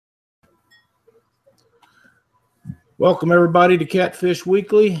Welcome, everybody, to Catfish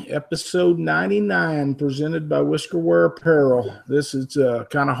Weekly, episode 99, presented by Whiskerware Apparel. This is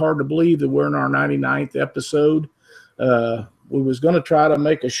kind of hard to believe that we're in our 99th episode. We was going to try to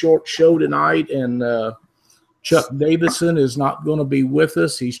make a short show tonight, and Chuck Davidson is not going to be with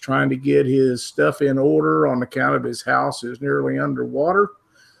us. He's trying to get his stuff in order on account of his house is nearly underwater.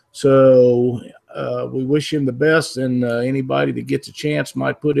 So we wish him the best, and anybody that gets a chance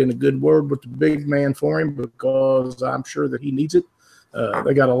might put in a good word with the big man for him, because I'm sure that he needs it.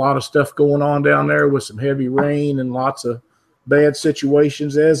 They got a lot of stuff going on down there with some heavy rain and lots of bad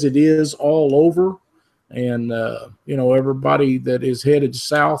situations as it is all over. And, everybody that is headed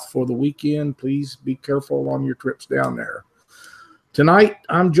south for the weekend, please be careful on your trips down there. Tonight,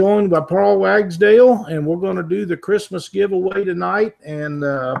 I'm joined by Paul Wagsdale, and we're going to do the Christmas giveaway tonight. And,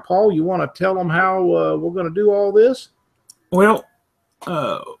 Paul, you want to tell them how we're going to do all this? Well,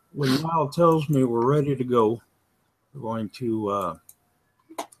 when Lyle tells me we're ready to go, we're going to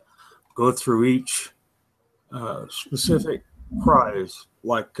go through each specific prize,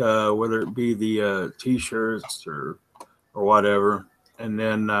 like whether it be the T-shirts or whatever. And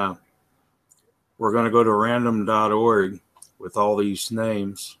then we're going to go to random.org with all these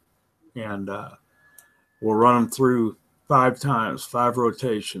names, and we'll run them through 5 times, 5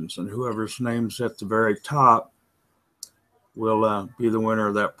 rotations, and whoever's name's at the very top will be the winner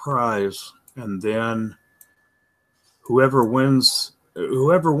of that prize. And then whoever wins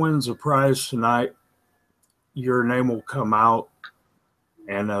a prize tonight, your name will come out,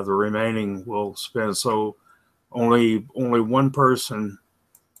 and the remaining will spin. So only one person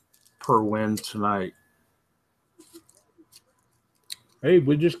per win tonight. Hey,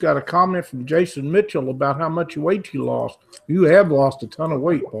 we just got a comment from Jason Mitchell about how much weight you lost. You have lost a ton of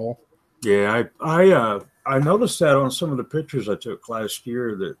weight, Paul. Yeah, I noticed that on some of the pictures I took last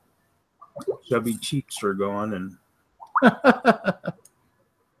year, that chubby cheeks are gone, and yeah,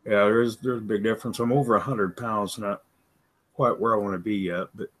 there's a big difference. I'm over 100 pounds, not quite where I want to be yet,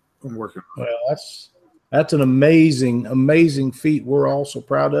 but I'm working. Well, that's an amazing feat. We're all so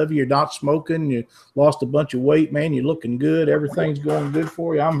proud of you. You're not smoking. You lost a bunch of weight, man. You're looking good. Everything's going good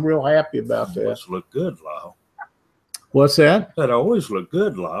for you. I'm real happy about that. Always look good, Lyle. What's that? That always look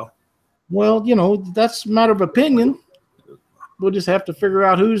good, Lyle. Well, that's a matter of opinion. We'll just have to figure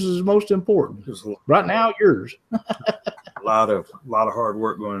out whose is most important. Right now, yours. a lot of hard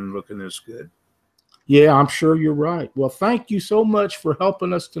work going and looking this good. Yeah, I'm sure you're right. Well, thank you so much for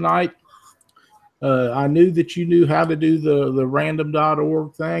helping us tonight. I knew that you knew how to do the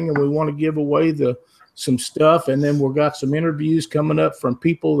random.org thing, and we want to give away some stuff. And then we've got some interviews coming up from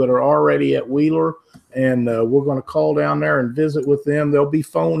people that are already at Wheeler, and we're going to call down there and visit with them. There'll be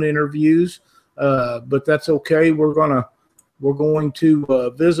phone interviews, but that's okay. We're going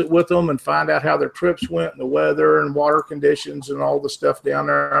to visit with them and find out how their trips went, and the weather and water conditions and all the stuff down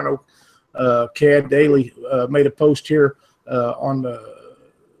there. I know Cad Daly made a post here on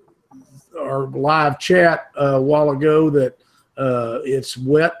our live chat a while ago that it's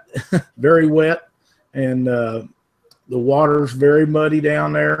wet, very wet, and the water's very muddy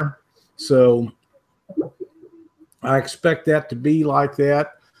down there. So I expect that to be like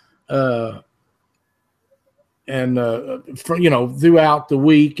that, and throughout the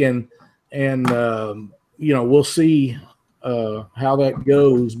week, and we'll see how that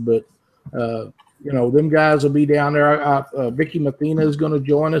goes. But them guys will be down there. Vicky Mathena is going to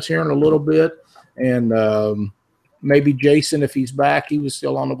join us here in a little bit, and maybe Jason, if he's back. He was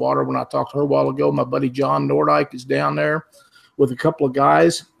still on the water when I talked to her a while ago. My buddy John Nordyke is down there with a couple of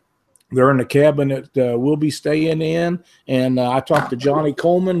guys. They're in the cabin that we'll be staying in, and I talked to Johnny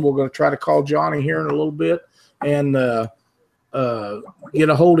Coleman. We're going to try to call Johnny here in a little bit and get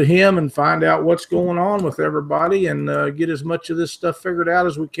a hold of him and find out what's going on with everybody, and get as much of this stuff figured out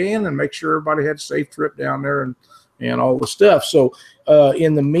as we can, and make sure everybody had a safe trip down there and all the stuff. So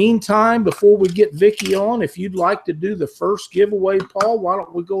in the meantime, before we get Vicky on, if you'd like to do the first giveaway, Paul, why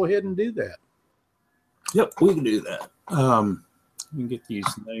don't we go ahead and do that? Yep, we can do that. We can get these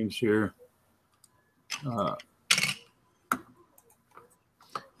names here.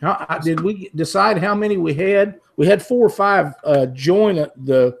 Did we decide how many we had? We had 4 or 5 join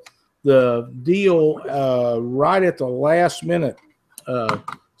the deal right at the last minute.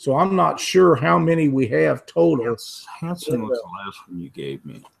 So I'm not sure how many we have total. Hanson was the last one you gave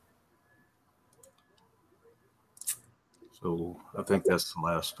me. So I think that's the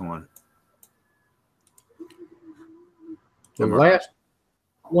last one. The last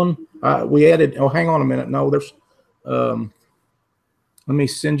one we added. Oh, hang on a minute. No, there's. Let me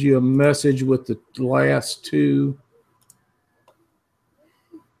send you a message with the last 2.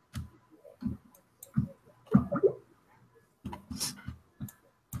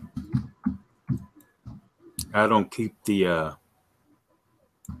 I don't keep the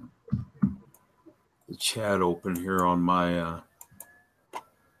chat open here on my.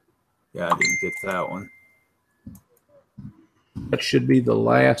 Yeah, I didn't get that one. That should be the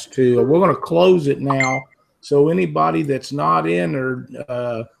last two. We're going to close it now. So anybody that's not in or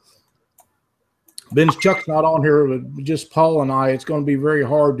Ben's Chuck's not on here, but just Paul and I, it's going to be very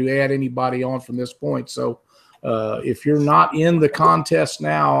hard to add anybody on from this point. So if you're not in the contest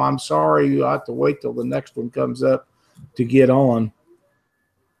now, I'm sorry. You have to wait till the next one comes up to get on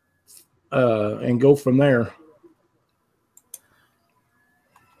and go from there.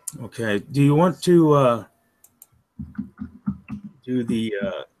 Okay. Do you want to do the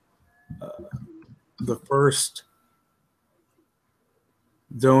first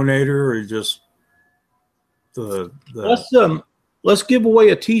donator or just the let's give away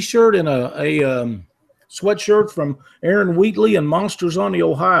a T-shirt and a sweatshirt from Aaron Wheatley and Monsters on the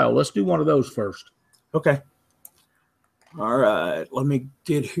Ohio. Let's do one of those first. Okay. All right. Let me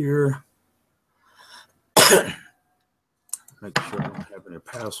get here. Make sure I don't have any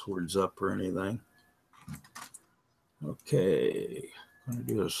passwords up or anything. Okay. I'm going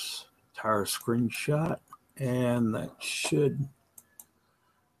to do this entire screenshot, and that should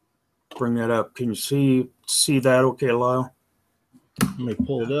bring that up. Can you see that okay, Lyle? Let me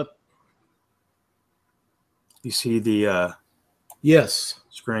pull it up. You see the yes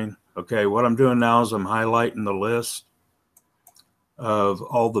screen? Okay, what I'm doing now is I'm highlighting the list of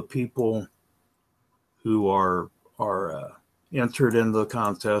all the people who are entered in the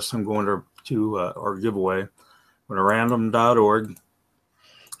contest. I'm going to our giveaway. I'm going to random.org,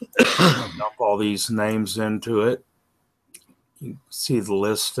 dump all these names into it. You can see the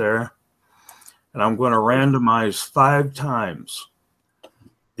list there. And I'm going to randomize 5 times.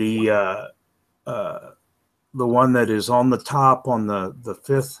 The one that is on the top on the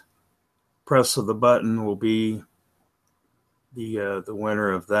 5th press of the button will be the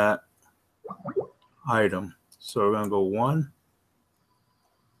winner of that item. So we're going to go 1,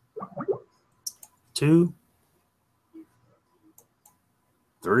 2,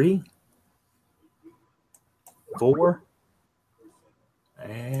 3, 4,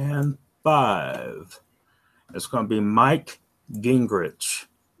 and 5. It's going to be Mike Gingrich.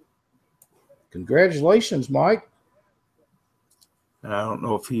 Congratulations, Mike. And I don't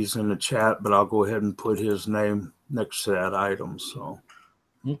know if he's in the chat, but I'll go ahead and put his name next to that item. So,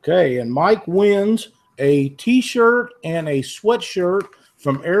 okay, and Mike wins a T-shirt and a sweatshirt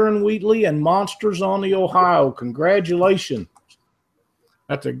from Aaron Wheatley and Monsters on the Ohio. Congratulations.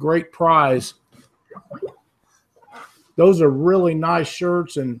 That's a great prize. Those are really nice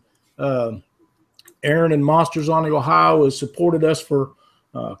shirts, and Aaron and Monsters on the Ohio has supported us for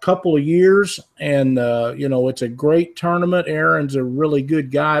a couple of years, and it's a great tournament. Aaron's a really good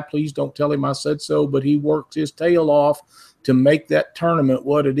guy. Please don't tell him I said so, but he works his tail off to make that tournament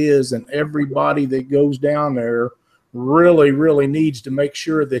what it is, and everybody that goes down there really, really needs to make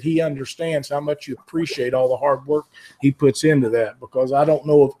sure that he understands how much you appreciate all the hard work he puts into that, because I don't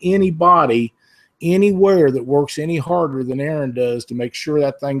know of anybody anywhere that works any harder than Aaron does to make sure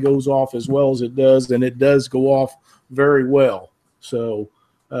that thing goes off as well as it does, and it does go off very well. So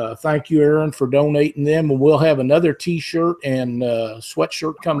thank you, Aaron, for donating them, and we'll have another T-shirt and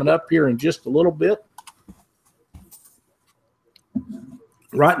sweatshirt coming up here in just a little bit.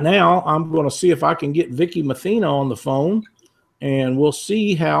 Right now, I'm going to see if I can get Vicki Mathena on the phone, and we'll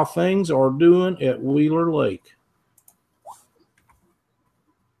see how things are doing at Wheeler Lake.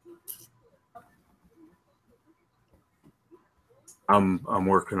 I'm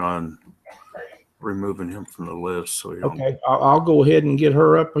working on removing him from the list. So okay, I'll go ahead and get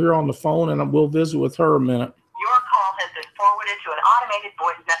her up here on the phone, and we'll visit with her a minute. Your call has been forwarded to an automated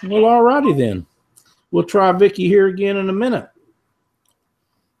voice message. Well, all righty then. We'll try Vicki here again in a minute.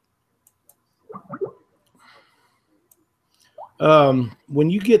 When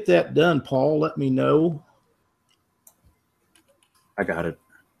you get that done, Paul, let me know. I got it.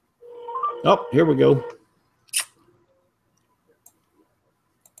 Oh, here we go.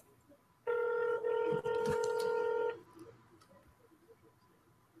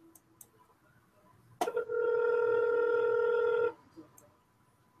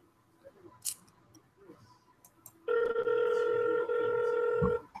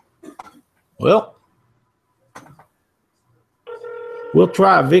 Well, we'll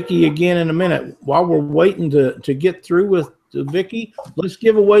try Vicki again in a minute. While we're waiting to get through with Vicki, let's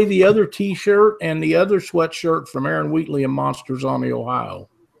give away the other T-shirt and the other sweatshirt from Aaron Wheatley and Monsters on the Ohio.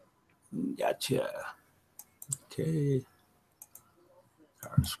 Gotcha. Okay.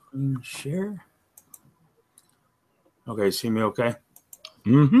 Our screen share. Okay, see me okay?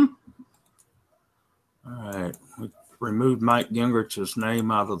 Mm-hmm. right. We removed Mike Gingrich's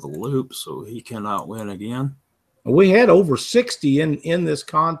name out of the loop, so he cannot win again. We had over 60 in this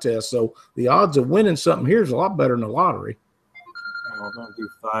contest, so the odds of winning something here is a lot better than the lottery. We're going to do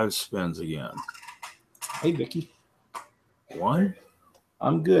 5 spins again. Hey, Vicky. 1.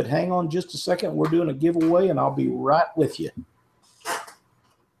 I'm good. Hang on just a second. We're doing a giveaway, and I'll be right with you.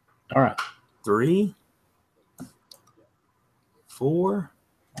 All right. 3. 4.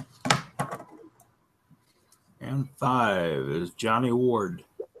 And 5 is Johnny Ward.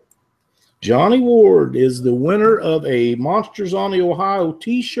 Johnny Ward is the winner of a Monsters on the Ohio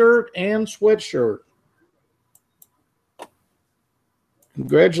t-shirt and sweatshirt.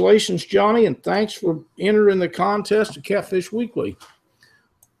 Congratulations, Johnny, and thanks for entering the contest at Catfish Weekly.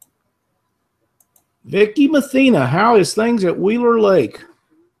 Vicky Mathena, how is things at Wheeler Lake?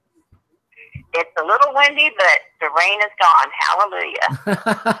 It's a little windy, but the rain is gone.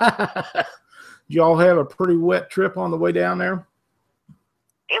 Hallelujah. Y'all have a pretty wet trip on the way down there?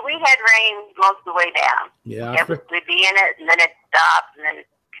 We had rain most of the way down. Yeah. We'd be in it, and then it stopped, and then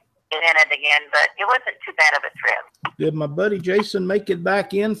get in it again, but it wasn't too bad of a trip. Did my buddy Jason make it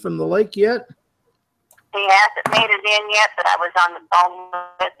back in from the lake yet? He hasn't made it in yet, but I was on the phone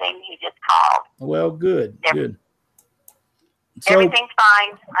with him. He just called. Well, good, good. So, everything's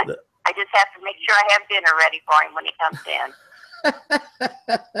fine. I just have to make sure I have dinner ready for him when he comes in.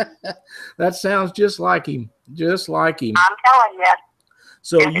 That sounds just like him. Just like him. I'm telling you.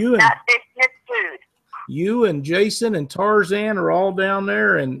 So you and not fish, it's food. You and Jason and Tarzan are all down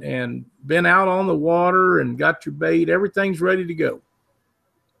there and been out on the water and got your bait. Everything's ready to go.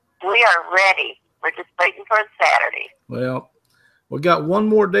 We are ready. We're just waiting for Saturday. Well, we got one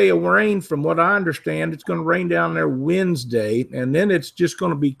more day of rain from what I understand. It's going to rain down there Wednesday, and then it's just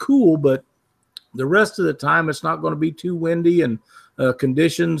going to be cool, but the rest of the time it's not going to be too windy, and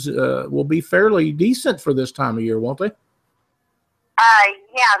conditions will be fairly decent for this time of year, won't they?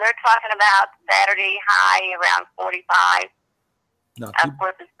 Yeah, they're talking about Saturday high around 45. Of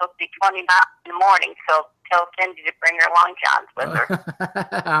course, it's supposed to be 20 miles in the morning, so tell Cindy to bring her long johns with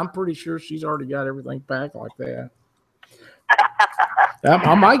her. I'm pretty sure she's already got everything packed like that.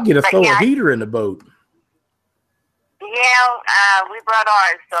 I might get a heater in the boat. Yeah, we brought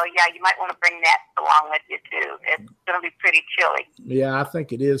ours, so yeah, you might want to bring that along with you too. It's going to be pretty chilly. Yeah, I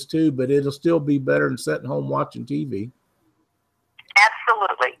think it is too, but it'll still be better than sitting home watching TV.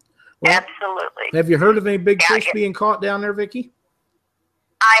 Absolutely. Well, absolutely. Have you heard of any big fish being caught down there, Vicky?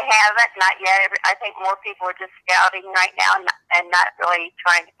 I haven't, not yet. I think more people are just scouting right now and not really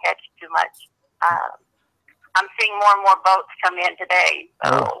trying to catch too much. I'm seeing more and more boats come in today,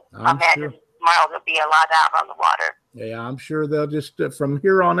 so I imagine tomorrow there'll be a lot out on the water. Yeah, I'm sure they'll just, from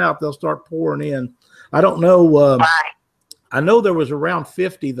here on out, they'll start pouring in. I don't know. Right. I know there was around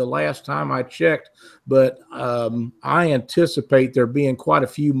 50 the last time I checked, but I anticipate there being quite a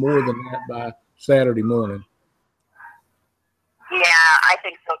few more than that by Saturday morning. Yeah, I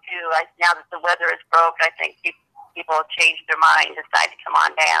think so too. Now that the weather is broke, I think people will change their mind, decide to come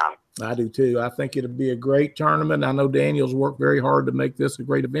on down. I do too. I think it'll be a great tournament. I know Daniel's worked very hard to make this a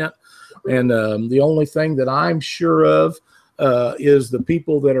great event. And the only thing that I'm sure of is the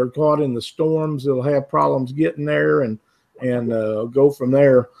people that are caught in the storms that'll have problems getting there and go from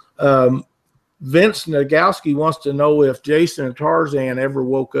there. Vince Nagowski wants to know if Jason and Tarzan ever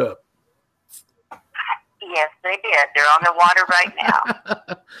woke up. Yes, they did. They're on the water right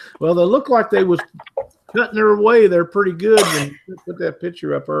now. Well, they look like they was cutting their way. They're pretty good when you put that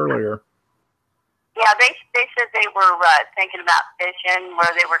picture up earlier. Yeah, they said they were thinking about fishing,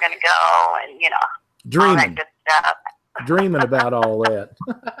 where they were going to go, and dreaming, all that good stuff. Dreaming about all that.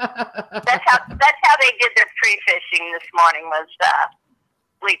 That's how they did their pre-fishing this morning, was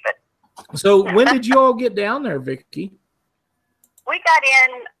sleeping. So when did you all get down there, Vicky? We got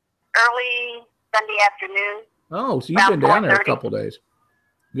in early Sunday afternoon. Oh, so you've been down there a couple days.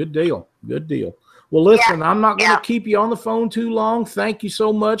 Good deal. Good deal. Well, listen, yeah, I'm not going to keep you on the phone too long. Thank you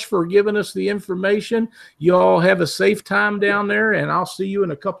so much for giving us the information. You all have a safe time down there, and I'll see you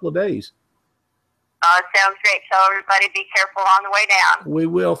in a couple of days. Sounds great. Tell everybody be careful on the way down. We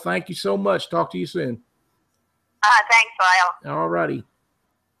will. Thank you so much. Talk to you soon. Thanks, Lyle. All righty.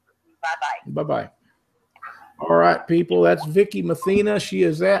 Bye-bye. Bye-bye. All right, people. That's Vicky Mathena. She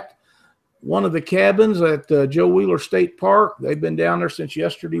is at one of the cabins at Joe Wheeler State Park. They've been down there since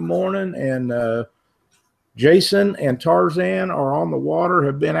yesterday morning, and Jason and Tarzan are on the water,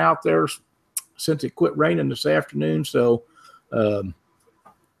 have been out there since it quit raining this afternoon. So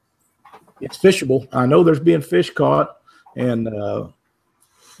it's fishable. I know there's being fish caught, and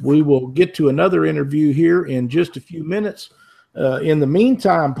we will get to another interview here in just a few minutes. In the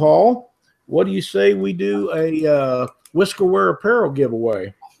meantime, Paul, what do you say we do a Whiskerware apparel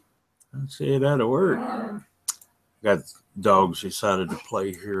giveaway? Let's see, that'll work. Got dogs decided to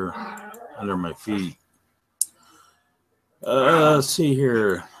play here under my feet. Let's see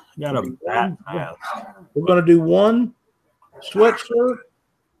here. Got a bat mask. We're going to do one sweatshirt.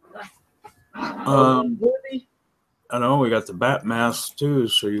 Hoodie. I know we got the bat mask too.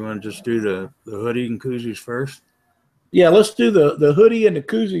 So you want to just do the hoodie and koozies first? Yeah, let's do the hoodie and the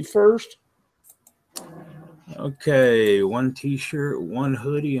koozie first. Okay, one t-shirt, one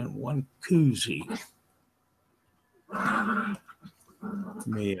hoodie, and one koozie. Let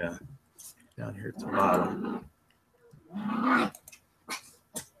me down here at the bottom.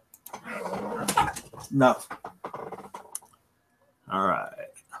 Enough. All right.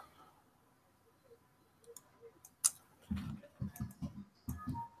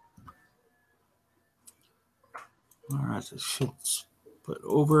 All right, the shit's put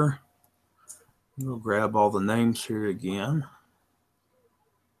over. We'll grab all the names here again.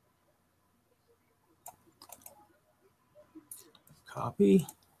 Copy.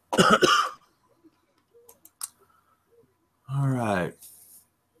 All right.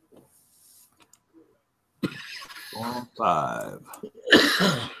 4, 5.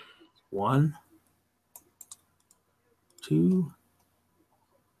 1, 2,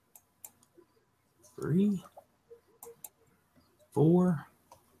 3, 4,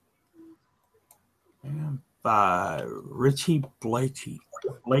 and 5. Richie Blakely.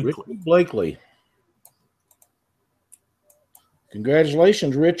 Richie Blakely.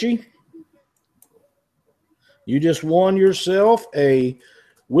 Congratulations, Richie. You just won yourself a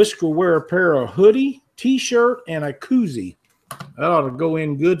Whiskerware apparel hoodie, t-shirt, and a koozie. That ought to go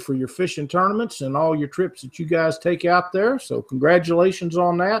in good for your fishing tournaments and all your trips that you guys take out there. So congratulations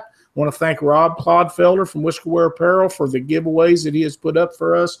on that. I want to thank Rob Clodfelder from Whiskerware Apparel for the giveaways that he has put up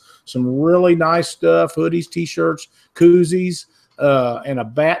for us. Some really nice stuff, hoodies, t-shirts, koozies, and a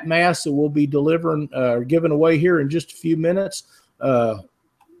bat mask that we'll be giving away here in just a few minutes.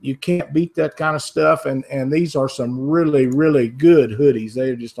 You can't beat that kind of stuff, and these are some really, really good hoodies.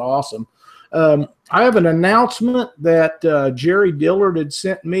 They're just awesome. I have an announcement that Jerry Dillard had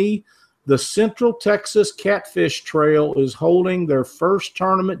sent me. The Central Texas Catfish Trail is holding their first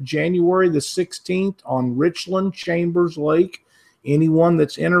tournament January the 16th on Richland Chambers Lake. Anyone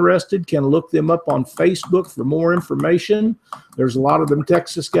that's interested can look them up on Facebook for more information. There's a lot of them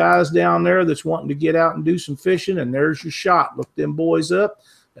Texas guys down there that's wanting to get out and do some fishing, and there's your shot. Look them boys up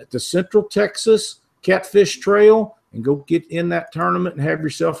at the Central Texas Catfish Trail and go get in that tournament and have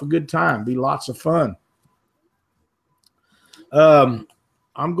yourself a good time. Be lots of fun.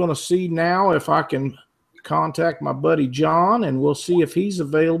 I'm going to see now if I can contact my buddy John, and we'll see if he's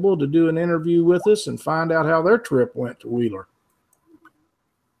available to do an interview with us and find out how their trip went to Wheeler.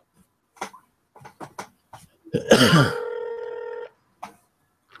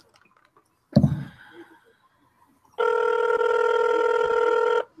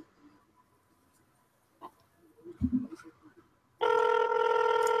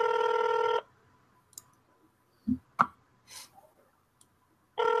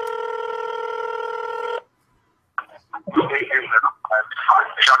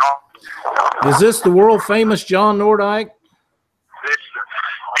 Is this the world famous John Nordike?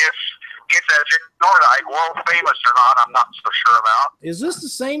 It's as Nordike, world famous or not, I'm not so sure about. Is this the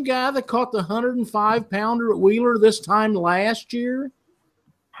same guy that caught the 105-pounder at Wheeler this time last year?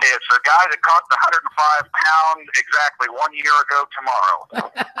 It's a guy that caught the 105-pound exactly 1 year ago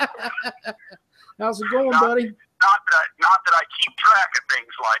tomorrow. How's it going, buddy? Not that I keep track of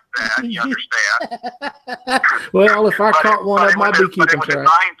things like that, you understand? Well, if I caught one, I might be keeping track. But it was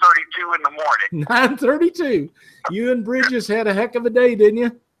at 9:32 in the morning. 9:32. You and Bridges had a heck of a day, didn't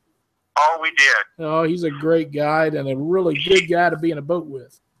you? Oh, we did. Oh, he's a great guide and a really good guy to be in a boat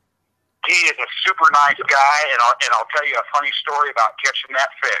with. He is a super nice guy, and I'll tell you a funny story about catching that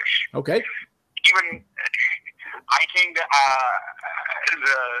fish. Okay. Even I came to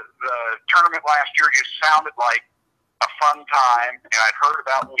the tournament last year just sounded like a fun time, and I'd heard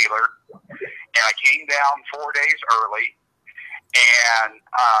about Wheeler, and I came down 4 days early, and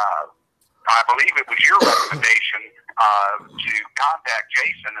I believe it was your recommendation to contact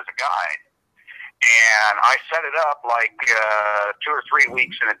Jason as a guide. And I set it up like 2 or 3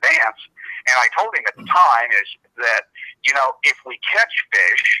 weeks in advance, and I told him at the time is that, you know, if we catch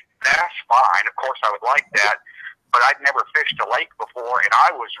fish, that's fine. Of course, I would like that, but I'd never fished a lake before, and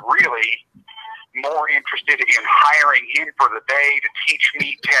I was really more interested in hiring him for the day to teach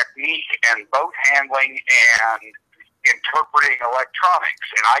me technique and boat handling and interpreting electronics,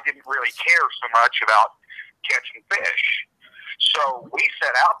 and I didn't really care so much about catching fish. So we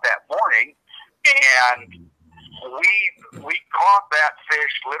set out that morning, and we caught that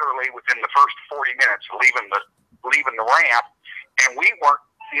fish literally within the first 40 minutes of leaving the ramp, and we weren't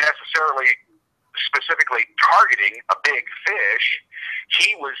necessarily specifically targeting a big fish.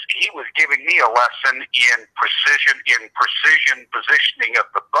 He was giving me a lesson in precision positioning of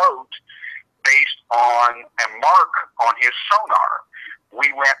the boat based on a mark on his sonar.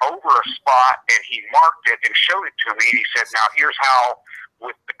 We went over a spot and he marked it and showed it to me, and he said, now here's how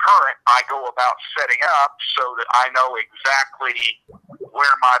with the current I go about setting up so that I know exactly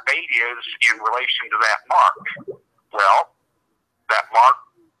where my bait is in relation to that mark. Well, that mark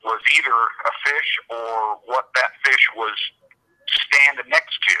was either a fish or what that fish was standing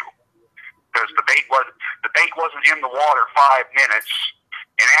next to, because the bait wasn't in the water 5 minutes,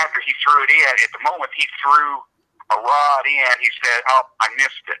 and after he threw it in, at the moment he threw a rod in, he said, oh, I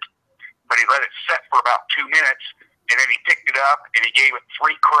missed it. But he let it set for about 2 minutes, and then he picked it up and he gave it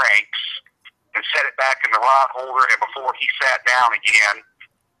 3 cranks and set it back in the rod holder, and before he sat down again,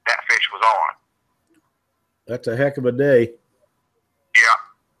 that fish was on. That's a heck of a day. Yeah.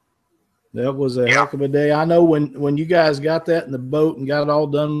 That was a heck of a day. I know when you guys got that in the boat and got it all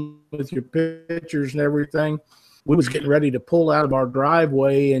done with your pictures and everything, we was getting ready to pull out of our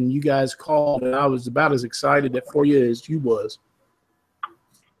driveway, and you guys called, and I was about as excited for you as you was.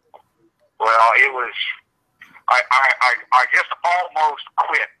 Well, it was. I just almost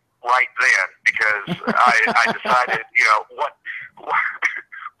quit right then because I decided, you know, what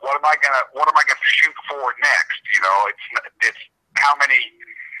am I gonna shoot for next? You know, it's how many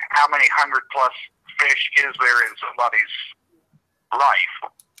 100+ fish is there in somebody's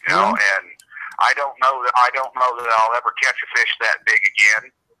life? You know, and I don't know that I'll ever catch a fish that big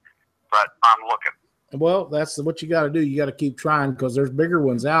again, but I'm looking. Well, that's what you got to do. You got to keep trying because there's bigger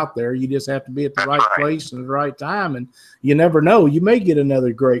ones out there. You just have to be at the right place and the right time, and you never know. You may get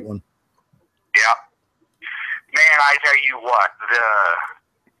another great one. Yeah, man, I tell you what, the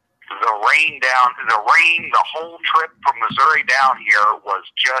rain, the whole trip from Missouri down here was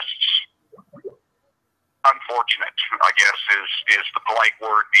just unfortunate, I guess is the polite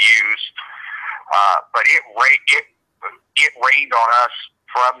word to use. But it rained on us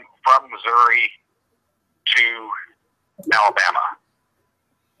from Missouri to Alabama.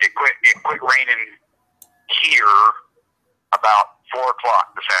 It quit raining here about 4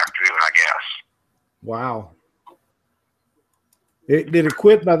 o'clock this afternoon, I guess. Wow. Did it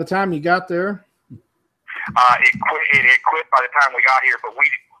quit by the time you got there? It quit by the time we got here, but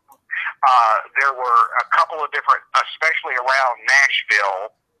there were a couple of different, especially around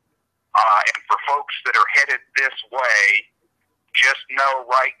Nashville, and for folks that are headed this way, just know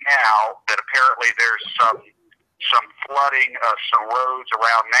right now that apparently there's some flooding of some roads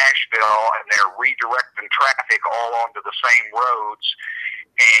around Nashville, and they're redirecting traffic all onto the same roads.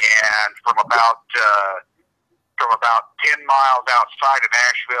 And from about 10 miles outside of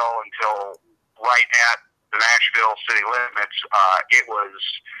Nashville until right at the Nashville city limits, it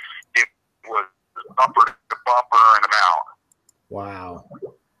was bumper to bumper and about. Wow.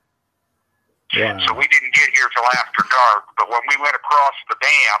 So we didn't get here till after dark, but when we went across the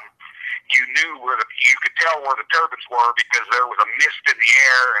dam, you could tell where the turbines were because there was a mist in the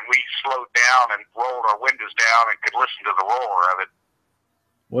air, and we slowed down and rolled our windows down and could listen to the roar of it.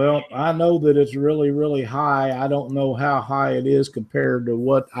 Well, I know that it's really, really high. I don't know how high it is compared to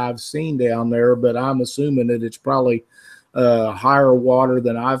what I've seen down there, but I'm assuming that it's probably higher water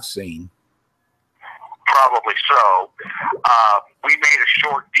than I've seen. Probably so. We made a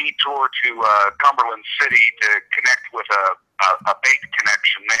short detour to Cumberland City to connect with a bait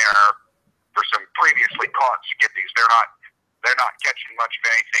connection there for some previously caught skippies. They're not catching much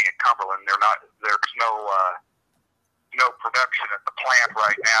of anything at Cumberland. There's no production at the plant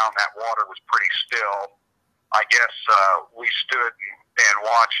right now, and that water was pretty still. I guess we stood and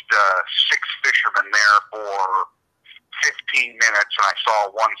watched 6 fishermen there for 15 minutes, and I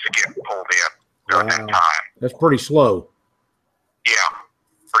saw 1 skip pulled in during that time. That's pretty slow. Yeah,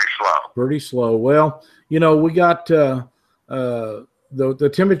 pretty slow. Pretty slow. Well, you know, we got the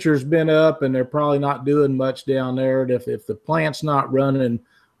temperature's been up, and they're probably not doing much down there. If the plant's not running,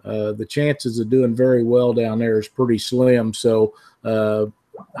 the chances of doing very well down there is pretty slim. So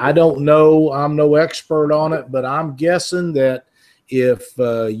I don't know. I'm no expert on it, but I'm guessing that if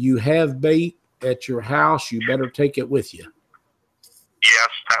you have bait at your house, you better take it with you. Yes,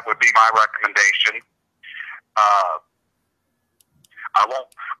 that would be my recommendation. I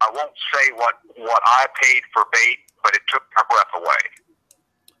won't say what I paid for bait, but it took my breath away.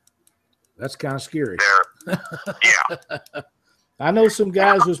 That's kind of scary. Yeah. I know some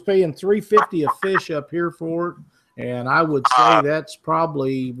guys was paying $3.50 a fish up here for it, And I would say that's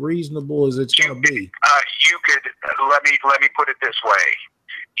probably reasonable as it's going to be. You could let me put it this way: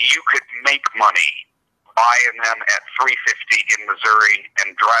 you could make money buying them at $3.50 in Missouri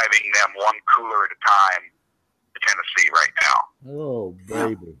and driving them one cooler at a time to Tennessee right now. Oh,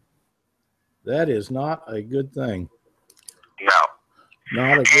 baby, that is not a good thing. No,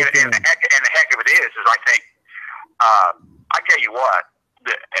 not a good thing. And the heck of it is I think I tell you what,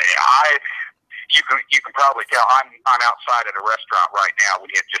 you can probably tell I'm outside at a restaurant right now.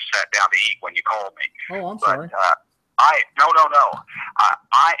 We had just sat down to eat when you called me. Oh, I'm sorry. No. I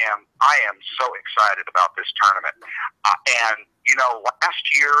am so excited about this tournament. And you know, last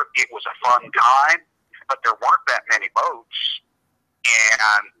year it was a fun time, but there weren't that many boats.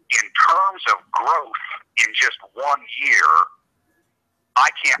 And in terms of growth in just 1 year, I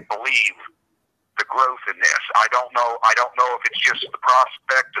can't believe the growth in this. I don't know if it's just the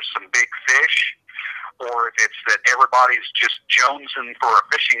prospect of some big fish, or if it's that everybody's just jonesing for a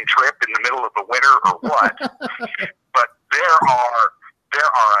fishing trip in the middle of the winter, or what. But there are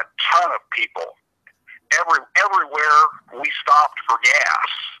a ton of people. Everywhere we stopped for gas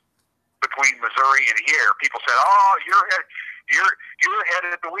between Missouri and here, people said, "Oh, you're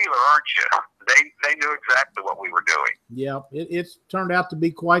headed to Wheeler, aren't you?" They knew exactly what we were doing. Yeah, it's turned out to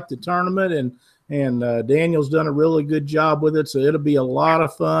be quite the tournament, and Daniel's done a really good job with it, so it'll be a lot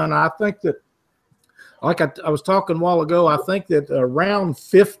of fun. I think that, like I was talking a while ago, I think that around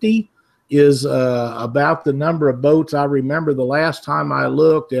 50 is about the number of boats I remember the last time I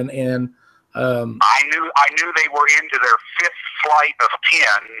looked, and I knew they were into their 5th flight of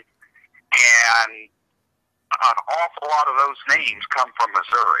 10, and an awful lot of those names come from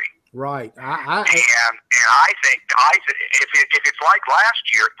Missouri. Right. And I think if it's like last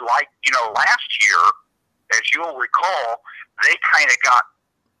year, last year, as you'll recall, they kind of got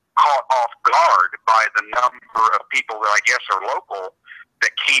caught off guard by the number of people that I guess are local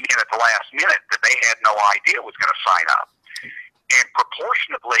that came in at the last minute that they had no idea was going to sign up. And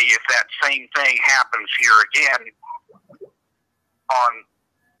proportionately, if that same thing happens here again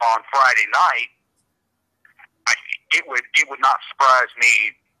on Friday night, it would not surprise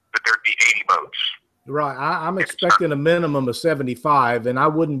me that there'd be 80 boats. Right. I'm expecting a minimum of 75, and I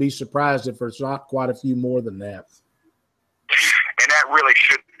wouldn't be surprised if there's not quite a few more than that. And that really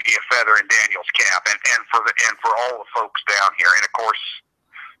should be a feather in Daniel's cap, and for all the folks down here. And of course,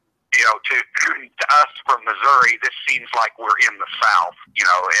 you know, to us from Missouri, this seems like we're in the South. You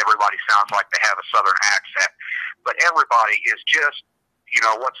know, everybody sounds like they have a Southern accent, but everybody is just, you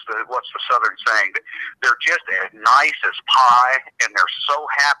know, what's the Southern saying? They're just as nice as pie, and they're so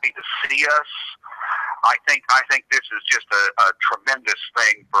happy to see us. I think this is just a tremendous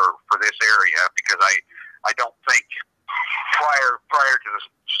thing for this area, because I don't think prior to the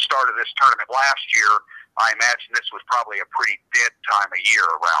start of this tournament last year, I imagine this was probably a pretty dead time of year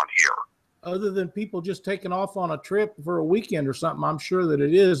around here. Other than people just taking off on a trip for a weekend or something, I'm sure that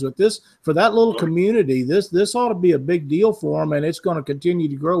it is. But this, for that little community, this ought to be a big deal for them, and it's going to continue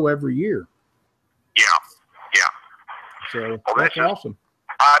to grow every year. Yeah. So that's awesome.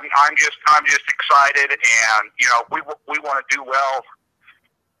 I'm just excited, and you know, we want to do well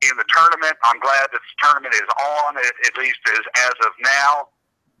in the tournament. I'm glad that the tournament is on, at least as of now.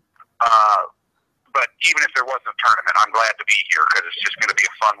 But even if there wasn't a tournament, I'm glad to be here, because it's just going to be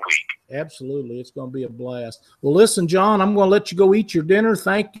a fun week. Absolutely. It's going to be a blast. Well, listen, John, I'm going to let you go eat your dinner.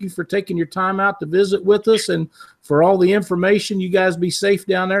 Thank you for taking your time out to visit with us, and for all the information. You guys be safe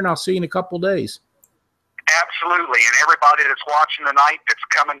down there, and I'll see you in a couple of days. Absolutely. And everybody that's watching tonight that's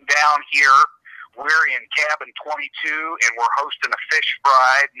coming down here, we're in cabin 22, and we're hosting a fish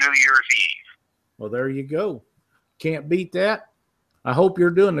fry New Year's Eve. Well, there you go. Can't beat that. I hope you're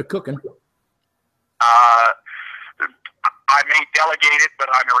doing the cooking. I may delegate it, but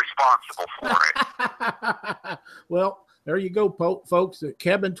I'm responsible for it. Well, there you go, folks. At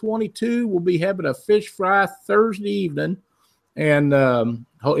Cabin 22, we'll be having a fish fry Thursday evening. And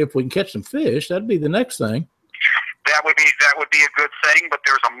if we can catch some fish, that'd be the next thing. That would be a good thing, but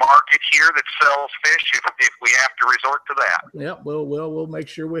there's a market here that sells fish if we have to resort to that. Yep, we'll make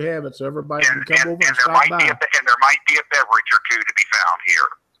sure we have it so everybody can come over and stop by. And there might be a beverage or two to be found here.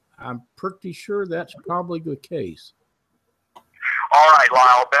 I'm pretty sure that's probably the case. All right,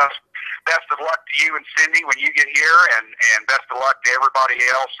 Lyle. Best of luck to you and Cindy when you get here, and best of luck to everybody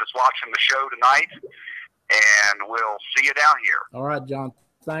else that's watching the show tonight. And we'll see you down here. All right, John.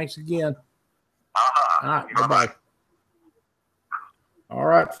 Thanks again. Uh-huh. All right, bye-bye. All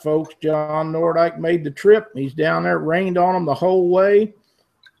right, folks. John Nordyke made the trip. He's down there. It rained on him the whole way.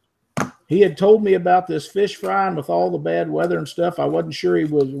 he had told me about this fish frying with all the bad weather and stuff. I wasn't sure he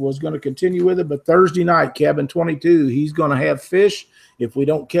was going to continue with it, but Thursday night, Cabin 22, he's going to have fish. If we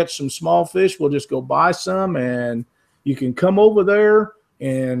don't catch some small fish, we'll just go buy some, and you can come over there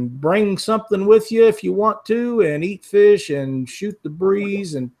and bring something with you if you want to, and eat fish and shoot the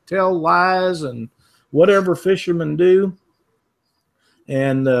breeze and tell lies and whatever fishermen do.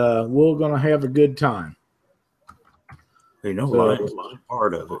 And we're going to have a good time. You know, lions are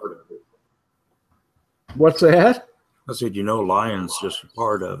part of it. What's that? I said, you know, lions just a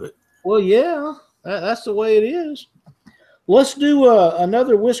part of it. Well, yeah, that's the way it is. Let's do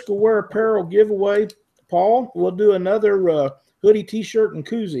another Whisker Wear Apparel giveaway, Paul. We'll do another hoodie, T-shirt, and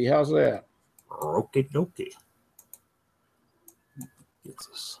koozie. How's that? Okie dokie. Get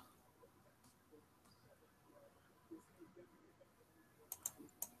this.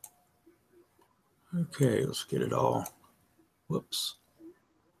 Okay, let's get it all. Whoops.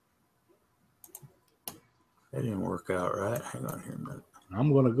 That didn't work out right. Hang on here a minute.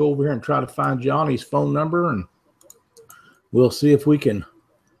 I'm going to go over here and try to find Johnny's phone number, and we'll see if we can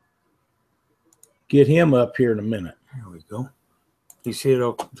get him up here in a minute. Here we go. Can you see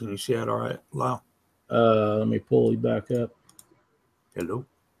it? Can you see it all right, Lyle? Let me pull you back up. Hello?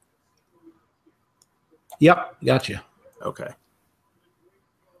 Yep, gotcha. Okay.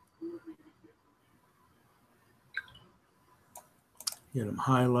 Get them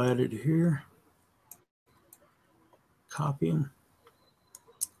highlighted here. Copy them.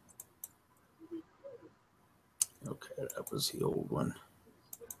 Okay, that was the old one.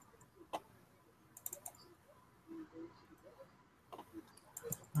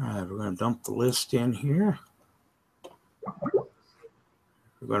 All right, we're going to dump the list in here.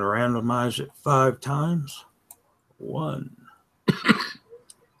 We're going to randomize it 5 times. 1,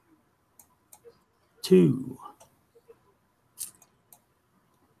 2,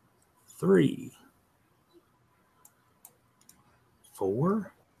 3,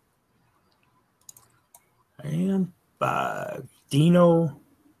 4, and 5. Dino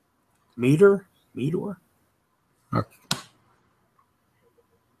Meador.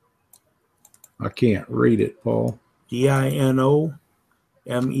 I can't read it, Paul. Dino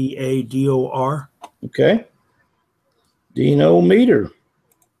Meador. Okay. Dino Meador.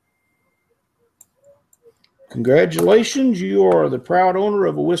 Congratulations. You are the proud owner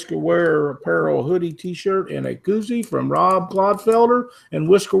of a Whisker Wear Apparel hoodie, T-shirt, and a koozie from Rob Clodfelder and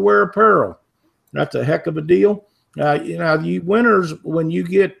Whisker Wear Apparel. That's a heck of a deal. You winners, when you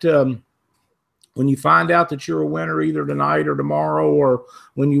get when you find out that you're a winner either tonight or tomorrow, or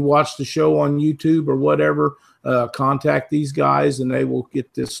when you watch the show on YouTube or whatever, contact these guys and they will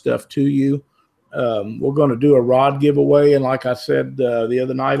get this stuff to you. We're going to do a rod giveaway, and like I said the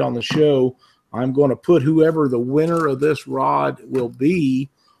other night on the show, I'm going to put whoever the winner of this rod will be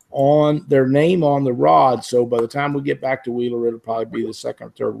on their name on the rod. So by the time we get back to Wheeler, it'll probably be the 2nd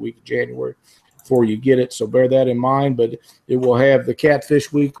or 3rd week of January before you get it. So bear that in mind. But it will have the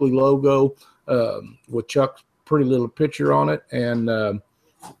Catfish Weekly logo with Chuck's pretty little picture on it, and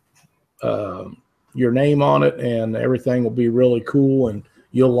your name on it, and everything will be really cool, and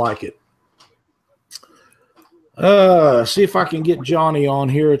you'll like it. See if I can get Johnny on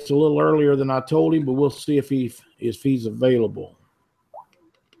here. It's a little earlier than I told him, but we'll see if he's available.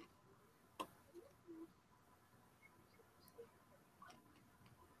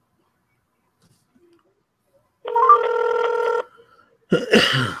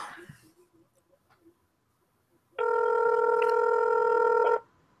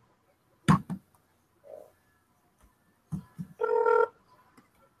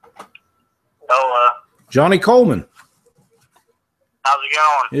 Johnny Coleman. How's it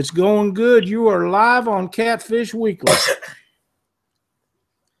going? It's going good. You are live on Catfish Weekly.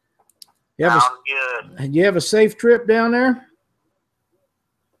 Sounds good. You have a safe trip down there?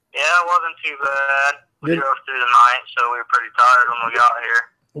 Yeah, it wasn't too bad. We drove through the night, so we were pretty tired when we got here.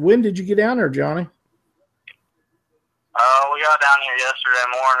 When did you get down there, Johnny? We got down here yesterday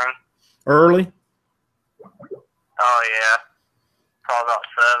morning. Early? Oh, yeah. Probably about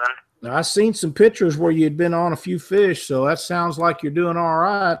 7. Now, I seen some pictures where you'd been on a few fish, so that sounds like you're doing all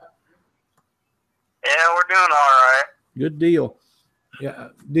right. Yeah, we're doing all right. Good deal. Yeah.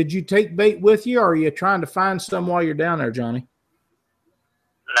 Did you take bait with you, or are you trying to find some while you're down there, Johnny?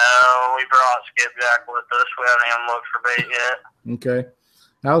 No, we brought skipjack with us. We haven't even looked for bait yet. Okay.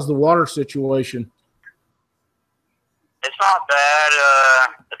 How's the water situation? It's not bad.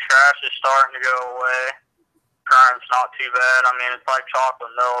 The trash is starting to go away. Current's not too bad. I mean, it's like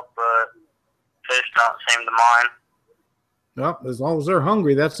chocolate milk, but fish don't seem to mind. Well, as long as they're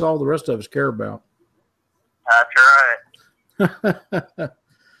hungry, that's all the rest of us care about. That's right.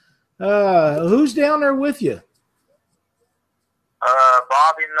 Who's down there with you?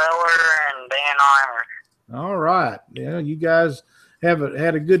 Bobby Miller and Dan Eimer. All right. Yeah, you guys had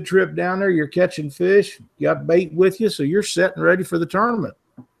a good trip down there. You're catching fish. You got bait with you, so you're set and ready for the tournament.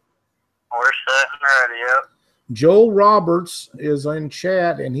 We're set and ready, yep. Joel Roberts is in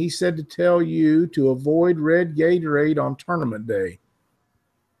chat, and he said to tell you to avoid red Gatorade on tournament day.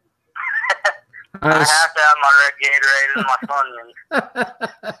 I have to have my red Gatorade and my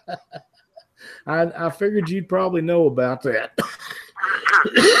Funyuns. I figured you'd probably know about that.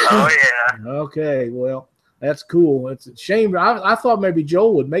 Oh, yeah. Okay, well, that's cool. It's a shame. I thought maybe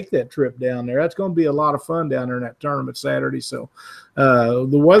Joel would make that trip down there. That's going to be a lot of fun down there in that tournament Saturday. So the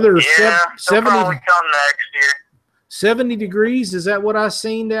weather is 70, probably come next year. 70 degrees. Is that what I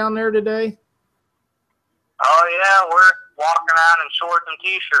seen down there today? Oh, yeah. We're walking around in shorts and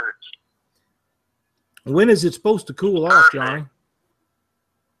T-shirts. When is it supposed to cool off, Johnny?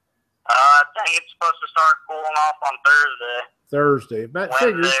 I think it's supposed to start cooling off on Thursday. Wednesday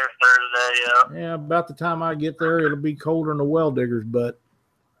or Thursday, yeah. Yeah, about the time I get there, it'll be colder than a well digger's butt.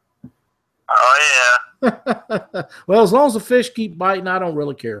 Oh, yeah. Well, as long as the fish keep biting, I don't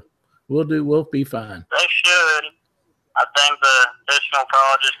really care. We'll be fine. They should. I think the fishing will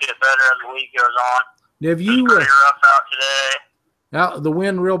probably just get better as the week goes on. Have you It's pretty rough out today. out the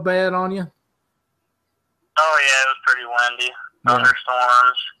wind real bad on you? Oh, yeah, it was pretty windy.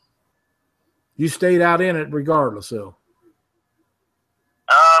 Thunderstorms. You stayed out in it regardless, though.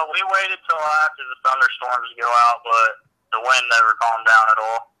 We waited till after the thunderstorms go out, but the wind never calmed down at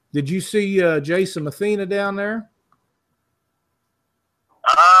all. Did you see Jason Mathena down there?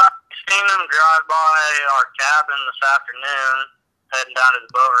 Seen him drive by our cabin this afternoon, heading down to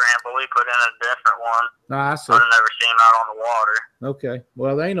the boat ramp, but we put in a different one. I see. I've never seen him out on the water. Okay.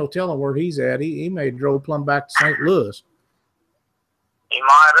 Well, there ain't no telling where he's at. He may have drove plumb back to St. Louis. He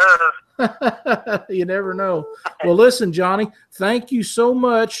might have. You never know. Well, listen, Johnny, thank you so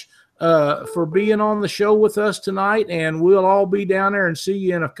much for being on the show with us tonight, and we'll all be down there and see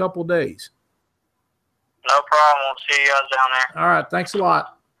you in a couple days. No problem. We'll see you guys down there. All right. Thanks a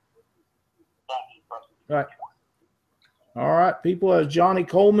lot. All right. All right, people. Has Johnny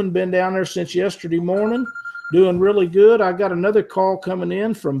Coleman been down there since yesterday morning? Doing really good. I got another call coming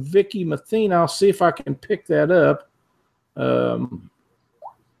in from Vicky Mathena. I'll see if I can pick that up.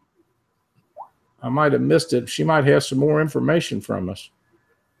 I might have missed it. She might have some more information from us.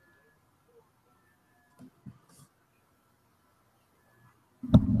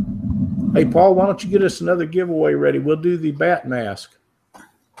 Hey, Paul, why don't you get us another giveaway ready? We'll do the bat mask.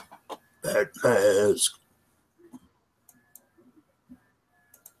 Bat mask.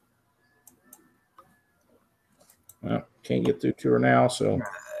 Well, can't get through to her now, so.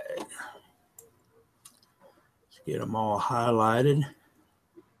 Let's get them all highlighted.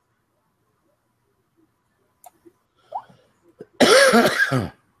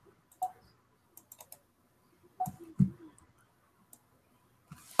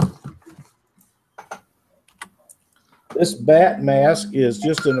 This bat mask is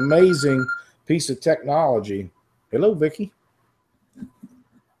just an amazing piece of technology. Hello, Vicky.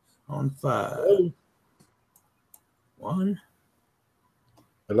 On 5. Hello. 1,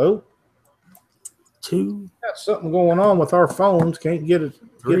 Hello. 2, Got something going on with our phones. Can't get it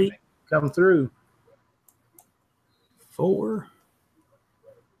 3, come through. 4,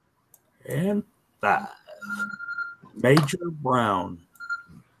 and 5. Major Brown.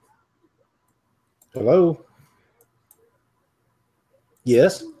 Hello.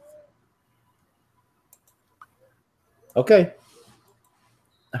 Yes. Okay.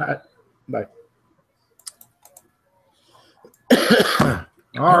 All right. Bye.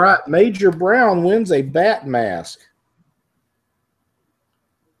 All right. Major Brown wins a bat mask.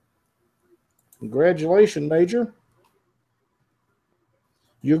 Congratulations, Major.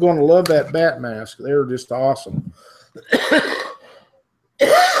 You're going to love that bat mask. They're just awesome.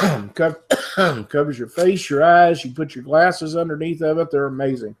 Covers your face, your eyes. You put your glasses underneath of it. They're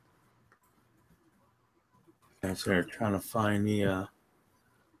amazing. That's there trying to find the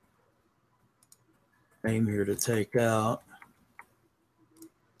name here to take out.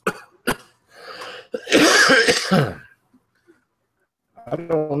 I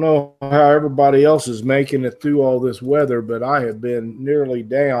don't know how everybody else is making it through all this weather, but I have been nearly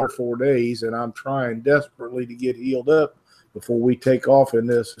down 4 days, and I'm trying desperately to get healed up before we take off in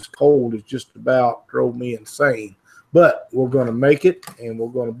this. It's cold. It's just about drove me insane. But we're going to make it, and we're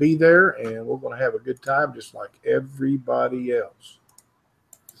going to be there, and we're going to have a good time just like everybody else.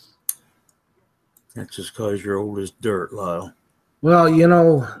 That's just because you're old as dirt, Lyle. Well, you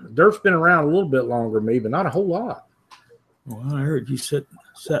know, dirt's been around a little bit longer than me, but not a whole lot. Well, I heard you sat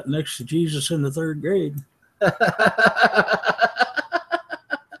next to Jesus in the third grade.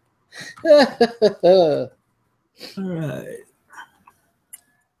 All right.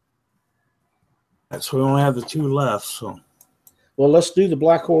 So we only have the two left. So, Well, let's do the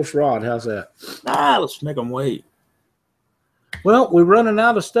Black Horse Rod. How's that? let's make them wait. Well, we're running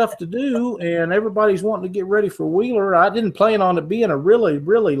out of stuff to do, and everybody's wanting to get ready for Wheeler. I didn't plan on it being a really,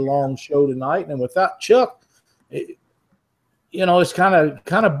 really long show tonight, and without Chuck, it's kind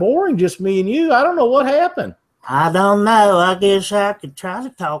of boring, just me and you. I don't know what happened. I don't know. I guess I could try to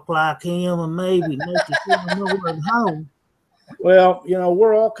talk like him and maybe make you feel more at home. Well,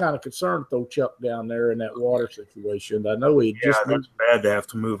 we're all kind of concerned with old Chuck down there in that water situation. I know It's bad to have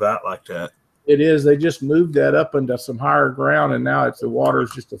to move out like that. It is. They just moved that up into some higher ground, and now the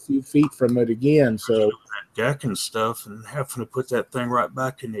water's just a few feet from it again. So that deck and stuff, and having to put that thing right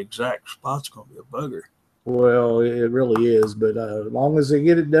back in the exact spot's going to be a bugger. Well, it really is. But as long as they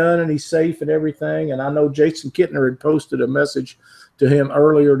get it done and he's safe and everything, and I know Jason Kittner had posted a message to him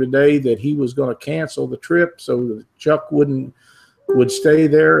earlier today that he was going to cancel the trip so that Chuck would stay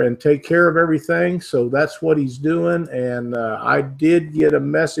there and take care of everything. So that's what he's doing. And I did get a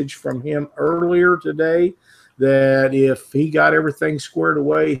message from him earlier today that if he got everything squared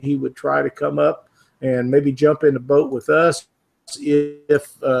away, he would try to come up and maybe jump in the boat with us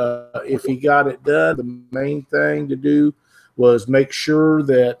if he got it done. The main thing to do was make sure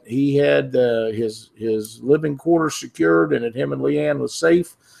that he had his living quarters secured and that him and Leanne was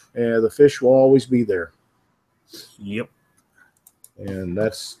safe, and the fish will always be there. Yep. And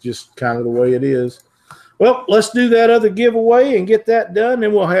that's just kind of the way it is. Well, let's do that other giveaway and get that done.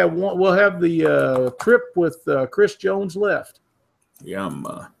 Then we'll have the trip with Chris Jones left. Yeah, I'm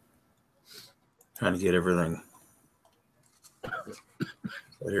trying to get everything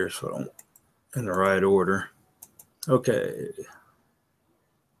here so I'm in the right order. Okay.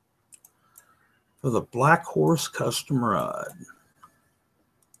 For the Black Horse Custom Rod.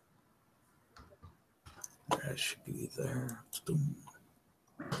 That should be there.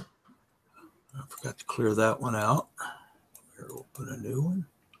 I forgot to clear that one out. Here, open a new one.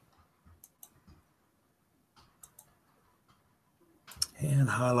 And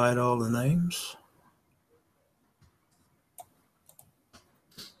highlight all the names.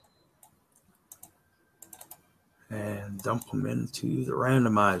 And dump them into the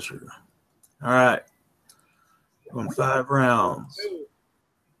randomizer. All right. Going 5 rounds.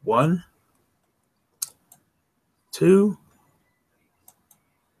 1, 2,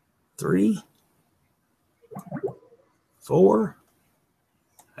 3, 4,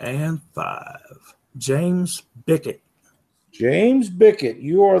 and 5. James Bickett. James Bickett,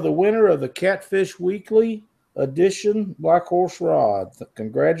 you are the winner of the Catfish Weekly edition Black Horse Rod.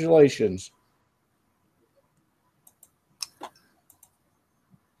 Congratulations.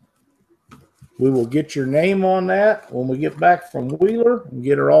 We will get your name on that when we get back from Wheeler and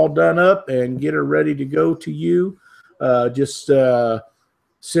get her all done up and get her ready to go to you. Just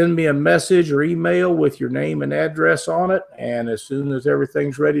send me a message or email with your name and address on it. And as soon as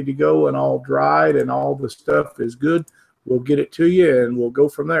everything's ready to go and all dried and all the stuff is good, we'll get it to you and we'll go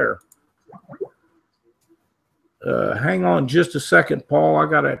from there. Hang on just a second, Paul. I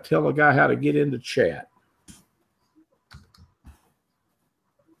got to tell a guy how to get into chat.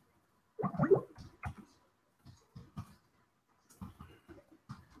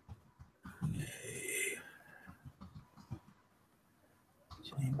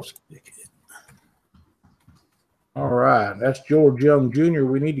 James Bickett. All right, that's George Young Jr.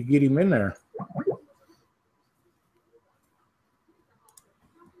 We need to get him in there.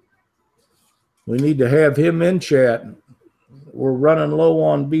 We need to have him in chat. We're running low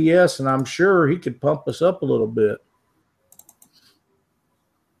on BS, and I'm sure he could pump us up a little bit.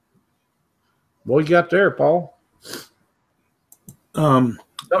 What you got there, Paul? Something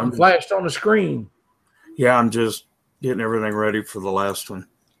flashed on the screen. Yeah, I'm just getting everything ready for the last one.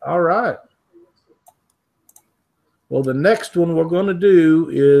 All right. Well, the next one we're going to do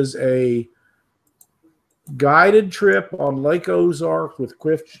is a guided trip on Lake Ozark with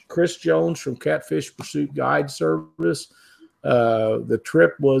Chris Jones from Catfish Pursuit Guide Service. The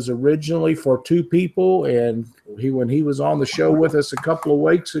trip was originally for 2 people, and when he was on the show with us a couple of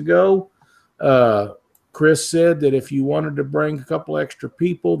weeks ago, Chris said that if you wanted to bring a couple extra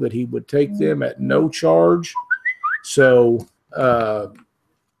people, that he would take them at no charge. So,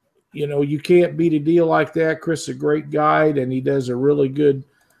 you can't beat a deal like that. Chris is a great guide, and he does a really good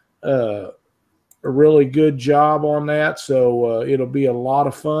job on that. So it'll be a lot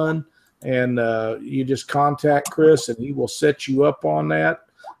of fun. And you just contact Chris, and he will set you up on that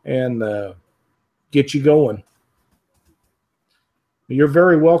and get you going. You're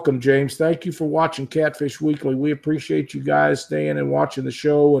very welcome, James. Thank you for watching Catfish Weekly. We appreciate you guys staying and watching the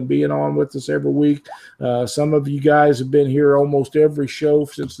show and being on with us every week. Some of you guys have been here almost every show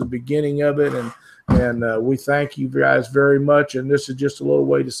since the beginning of it, and we thank you guys very much. And this is just a little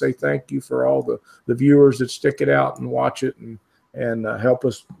way to say thank you for all the viewers that stick it out and watch it and help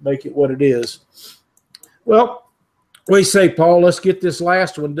us make it what it is. Well, what do you say, Paul? Let's get this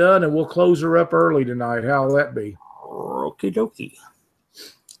last one done, and we'll close her up early tonight. How'll that be? Okie dokie.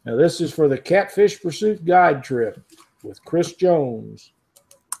 Now, this is for the Catfish Pursuit Guide Trip with Chris Jones.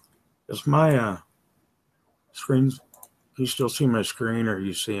 Is my screen? You still see my screen, or are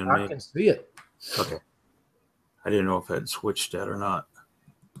you seeing me? I can see it. Okay. I didn't know if I had switched that or not.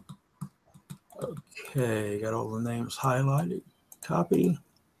 Okay, got all the names highlighted. Copy.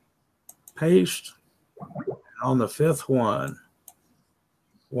 Paste. On the fifth one.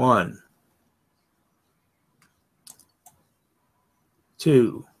 1,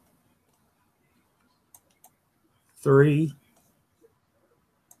 2, 3,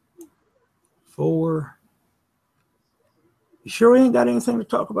 4. You sure we ain't got anything to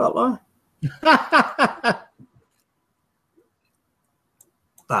talk about, Law?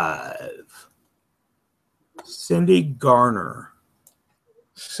 5. Cindy Garner.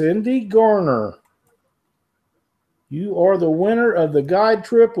 Cindy Garner. You are the winner of the guide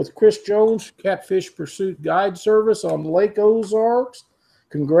trip with Chris Jones, Catfish Pursuit Guide Service on Lake Ozarks.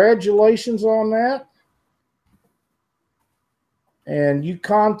 Congratulations on that. And you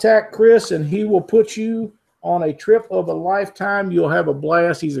contact Chris, and he will put you on a trip of a lifetime. You'll have a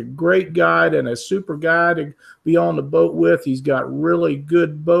blast. He's a great guide and a super guide to be on the boat with. He's got really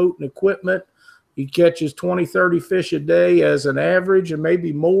good boat and equipment. He catches 20, 30 fish a day as an average and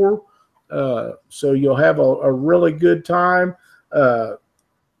maybe more. So you'll have a really good time.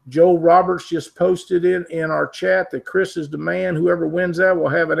 Joe Roberts just posted in our chat that Chris is the man. Whoever wins that will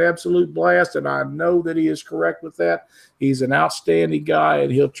have an absolute blast, and I know that he is correct with that. He's an outstanding guy,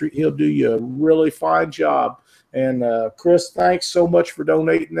 and he'll do you a really fine job. And Chris, thanks so much for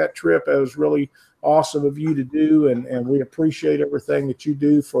donating that trip. It was really awesome of you to do, and we appreciate everything that you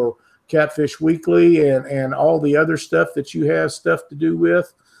do for Catfish Weekly and all the other stuff that you have stuff to do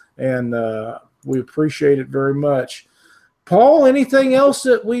with. And we appreciate it very much. Paul, anything else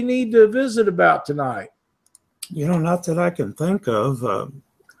that we need to visit about tonight? You know, not that I can think of.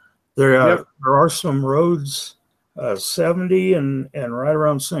 There are some roads, 70 and right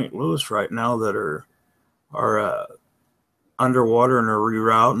around St. Louis right now that are underwater and are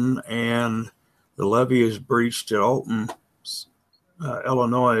rerouting, and the levee is breached at Alton,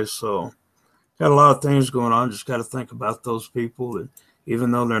 Illinois. So got a lot of things going on. Just got to think about those people that,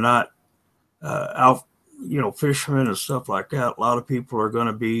 even though they're not out, fishermen and stuff like that, a lot of people are going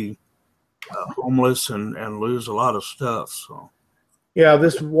to be homeless and lose a lot of stuff. So, yeah,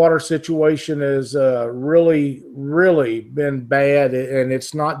 this water situation has really, really been bad, and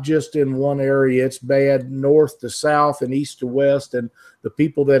it's not just in one area. It's bad north to south and east to west, and the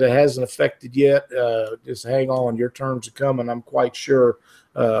people that it hasn't affected yet, just hang on. Your turns are coming, I'm quite sure.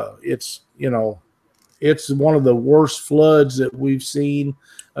 It's one of the worst floods that we've seen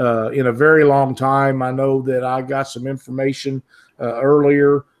in a very long time. I know that I got some information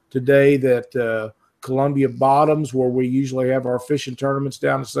earlier today that Columbia Bottoms, where we usually have our fishing tournaments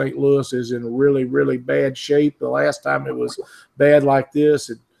down in St. Louis, is in really, really bad shape. The last time it was bad like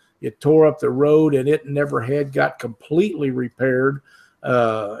this, it tore up the road, and it never had got completely repaired.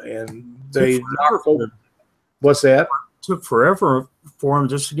 And they knocked over. What's that? Took forever for them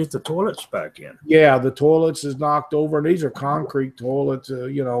just to get the toilets back in. Yeah, the toilets is knocked over, and these are concrete toilets,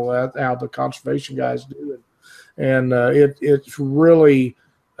 how the conservation guys do it. And it's really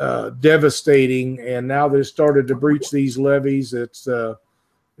devastating. And now they've started to breach these levees. It's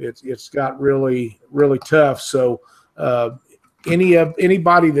got really, really tough. So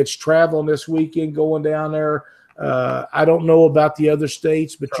anybody that's traveling this weekend going down there, I don't know about the other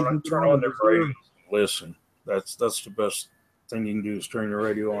states, but you can turn on the radio. Listen. That's the best thing you can do is turn the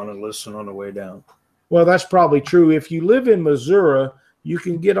radio on and listen on the way down. Well, that's probably true. If you live in Missouri, you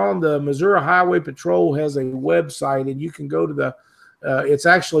can get on the Missouri Highway Patrol has a website, and you can go to it's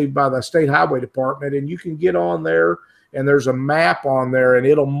actually by the State Highway Department, and you can get on there, and there's a map on there, and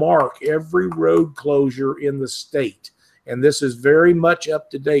it'll mark every road closure in the state. And this is very much up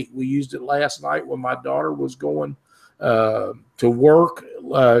to date. We used it last night when my daughter was going to work.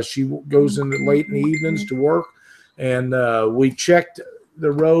 She goes in late in the evenings to work, and we checked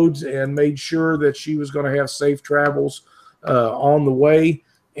the roads and made sure that she was going to have safe travels on the way.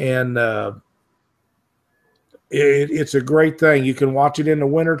 And It's a great thing. You can watch it in the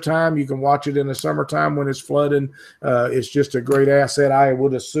wintertime. You can watch it in the summertime when it's flooding. It's just a great asset. I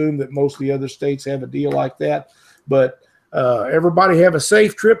would assume that most of the other states have a deal like that. But everybody have a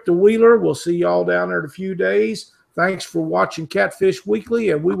safe trip to Wheeler. We'll see y'all down there in a few days. Thanks for watching Catfish Weekly,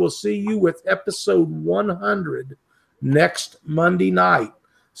 and we will see you with episode 100 next Monday night.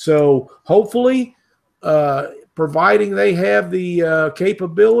 So hopefully, providing they have the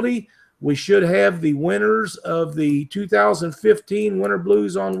capability, we should have the winners of the 2015 Winter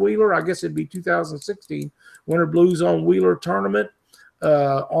Blues on Wheeler. I guess it'd be 2016 Winter Blues on Wheeler tournament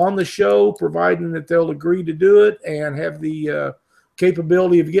on the show, providing that they'll agree to do it and have the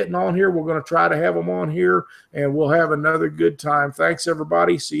capability of getting on here. We're going to try to have them on here, and we'll have another good time. Thanks,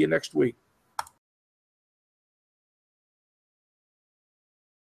 everybody. See you next week.